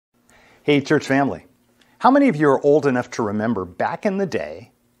Hey, church family. How many of you are old enough to remember back in the day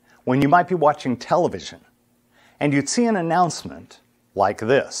when you might be watching television and you'd see an announcement like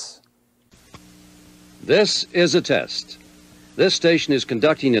this? This is a test. This station is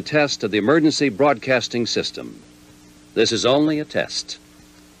conducting a test of the emergency broadcasting system. This is only a test.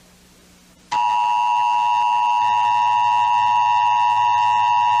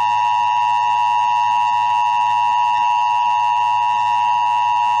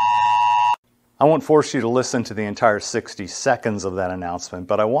 I won't force you to listen to the entire 60 seconds of that announcement,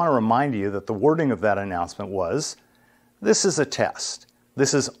 but I want to remind you that the wording of that announcement was, this is a test.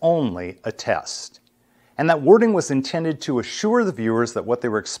 This is only a test. And that wording was intended to assure the viewers that what they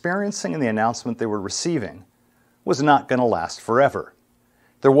were experiencing in the announcement they were receiving was not going to last forever.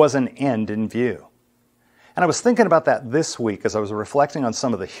 There was an end in view. And I was thinking about that this week as I was reflecting on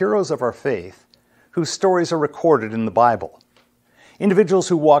some of the heroes of our faith whose stories are recorded in the Bible. Individuals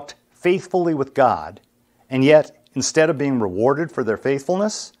who walked faithfully with God, and yet, instead of being rewarded for their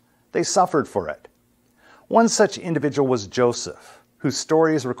faithfulness, they suffered for it. One such individual was Joseph, whose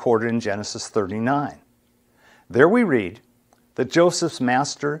story is recorded in Genesis 39. There we read that Joseph's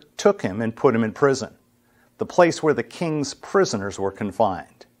master took him and put him in prison, the place where the king's prisoners were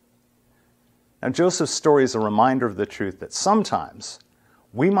confined. Now, Joseph's story is a reminder of the truth that sometimes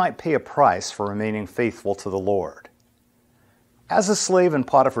we might pay a price for remaining faithful to the Lord. As a slave in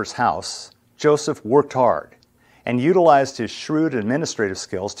Potiphar's house, Joseph worked hard and utilized his shrewd administrative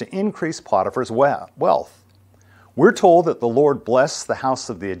skills to increase Potiphar's wealth. We're told that the Lord blessed the house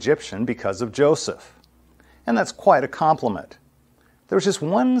of the Egyptian because of Joseph, and that's quite a compliment. There was just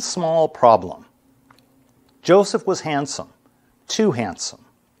one small problem. Joseph was handsome, too handsome,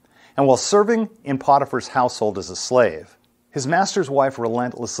 and while serving in Potiphar's household as a slave, his master's wife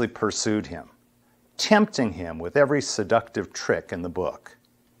relentlessly pursued him, tempting him with every seductive trick in the book.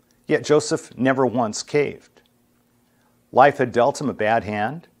 Yet Joseph never once caved. Life had dealt him a bad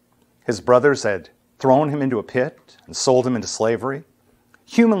hand. His brothers had thrown him into a pit and sold him into slavery.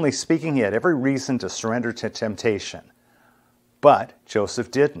 Humanly speaking, he had every reason to surrender to temptation. But Joseph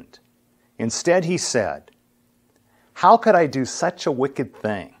didn't. Instead, he said, "How could I do such a wicked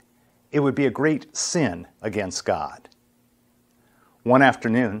thing? It would be a great sin against God." One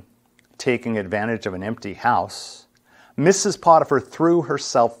afternoon, taking advantage of an empty house, Mrs. Potiphar threw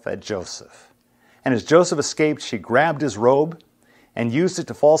herself at Joseph. And as Joseph escaped, she grabbed his robe and used it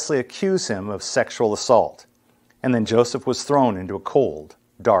to falsely accuse him of sexual assault. And then Joseph was thrown into a cold,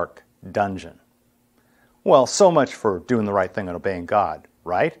 dark dungeon. Well, so much for doing the right thing and obeying God,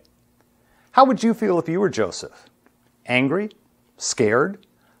 right? How would you feel if you were Joseph? Angry? Scared?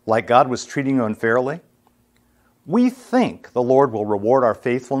 Like God was treating you unfairly? We think the Lord will reward our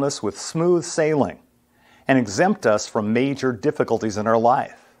faithfulness with smooth sailing and exempt us from major difficulties in our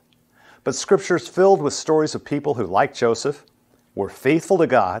life. But Scripture is filled with stories of people who, like Joseph, were faithful to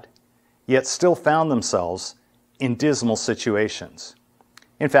God, yet still found themselves in dismal situations.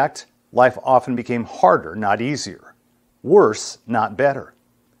 In fact, life often became harder, not easier. Worse, not better.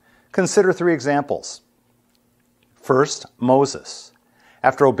 Consider 3 examples. First, Moses.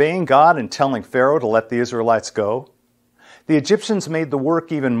 After obeying God and telling Pharaoh to let the Israelites go, the Egyptians made the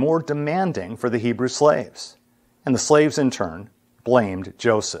work even more demanding for the Hebrew slaves, and the slaves in turn blamed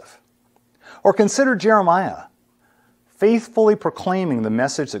Joseph. Or consider Jeremiah, faithfully proclaiming the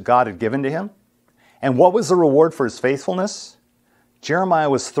message that God had given to him. And what was the reward for his faithfulness? Jeremiah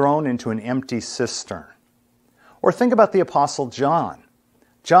was thrown into an empty cistern. Or think about the Apostle John.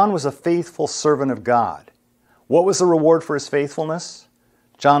 John was a faithful servant of God. What was the reward for his faithfulness?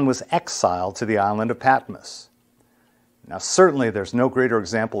 John was exiled to the island of Patmos. Now, certainly there's no greater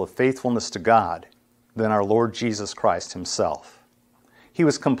example of faithfulness to God than our Lord Jesus Christ himself. He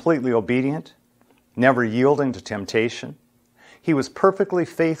was completely obedient, never yielding to temptation. He was perfectly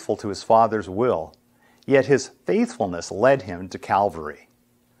faithful to his Father's will, yet his faithfulness led him to Calvary.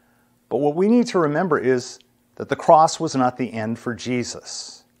 But what we need to remember is that the cross was not the end for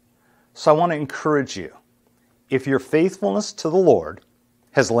Jesus. So I want to encourage you, if your faithfulness to the Lord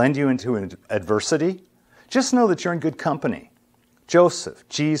has led you into adversity, just know that you're in good company. Joseph,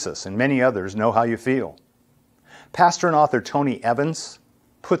 Jesus, and many others know how you feel. Pastor and author Tony Evans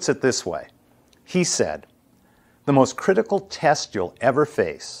puts it this way. He said, "The most critical test you'll ever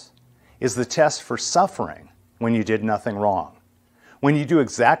face is the test for suffering when you did nothing wrong, when you do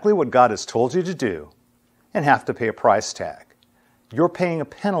exactly what God has told you to do and have to pay a price tag. You're paying a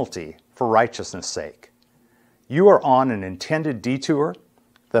penalty for righteousness' sake. You are on an intended detour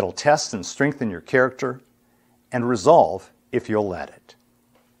that'll test and strengthen your character and resolve if you'll let it."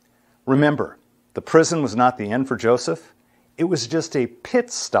 Remember, the prison was not the end for Joseph. It was just a pit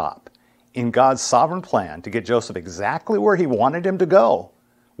stop in God's sovereign plan to get Joseph exactly where he wanted him to go,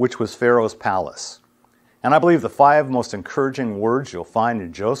 which was Pharaoh's palace. And I believe the 5 most encouraging words you'll find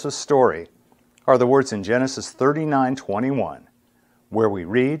in Joseph's story are the words in Genesis 39:21, where we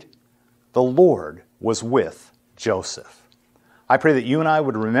read, "The Lord was with Joseph." I pray that you and I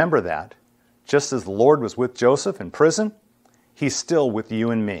would remember that, just as the Lord was with Joseph in prison, He's still with you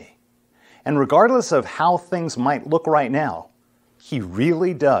and me. And regardless of how things might look right now, He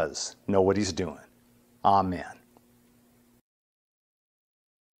really does know what He's doing. Amen.